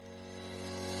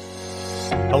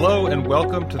Hello and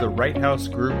welcome to the Right House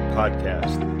Group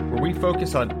podcast, where we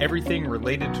focus on everything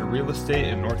related to real estate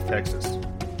in North Texas.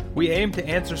 We aim to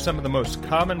answer some of the most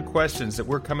common questions that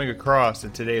we're coming across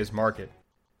in today's market.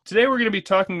 Today we're going to be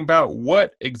talking about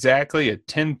what exactly a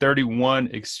 1031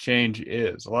 exchange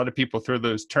is. A lot of people throw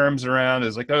those terms around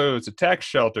as like, oh, it's a tax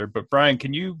shelter. But Brian,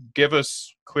 can you give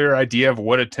us a clear idea of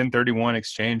what a 1031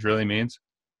 exchange really means?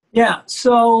 Yeah,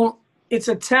 so it's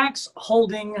a tax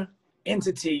holding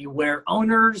entity where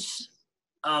owners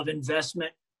of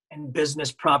investment and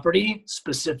business property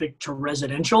specific to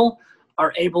residential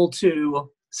are able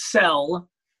to sell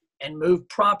and move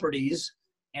properties,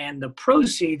 and the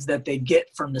proceeds that they get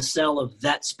from the sale of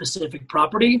that specific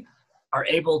property are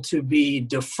able to be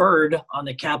deferred on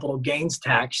the capital gains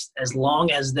tax as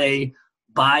long as they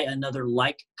buy another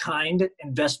like kind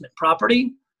investment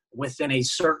property within a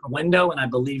certain window, and I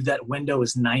believe that window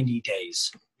is 90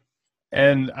 days.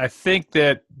 And I think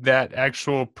that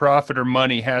actual profit or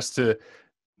money has to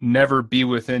never be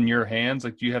within your hands.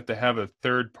 Like, you have to have a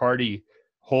third party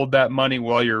hold that money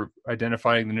while you're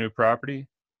identifying the new property.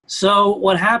 So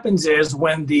what happens is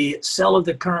when the sale of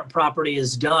the current property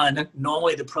is done,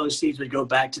 normally the proceeds would go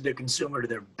back to the consumer to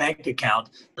their bank account.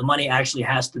 The money actually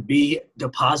has to be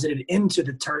deposited into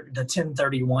the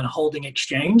 1031 holding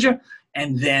exchange.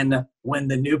 And then when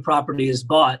the new property is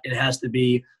bought, it has to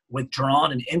be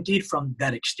withdrawn and emptied from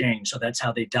that exchange. So that's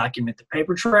how they document the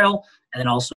paper trail. And then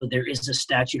also there is a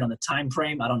statute on the time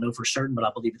frame. I don't know for certain, but I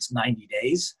believe it's 90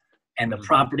 days. And the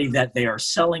property that they are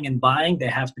selling and buying, they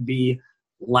have to be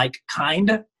like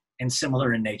kind and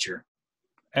similar in nature.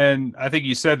 And I think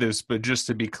you said this, but just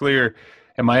to be clear,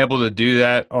 am I able to do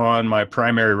that on my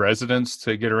primary residence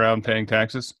to get around paying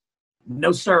taxes?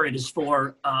 No, sir. It is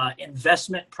for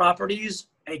investment properties,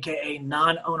 aka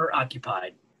non-owner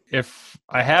occupied. If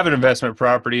I have an investment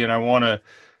property and I want to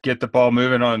get the ball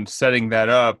moving on setting that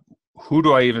up, who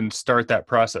do I even start that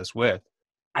process with?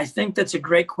 I think that's a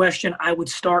great question. I would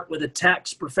start with a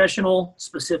tax professional,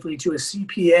 specifically to a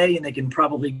CPA, and they can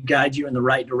probably guide you in the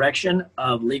right direction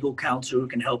of legal counsel who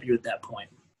can help you at that point.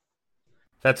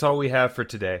 That's all we have for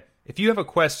today. If you have a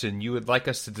question you would like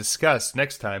us to discuss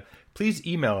next time, please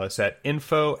email us at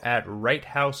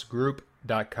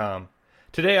info@righthousegroup.com.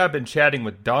 Today I've been chatting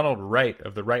with Donald Wright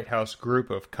of the Right House Group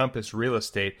of Compass Real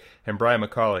Estate and Brian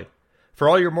McCauley. For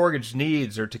all your mortgage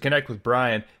needs or to connect with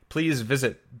Brian, please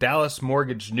visit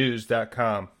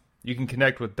dallasmortgagenews.com. You can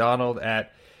connect with Donald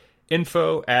at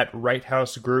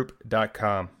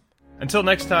info@righthousegroup.com. Until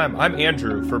next time, I'm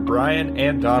Andrew for Brian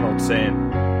and Donald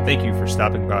saying thank you for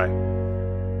stopping by.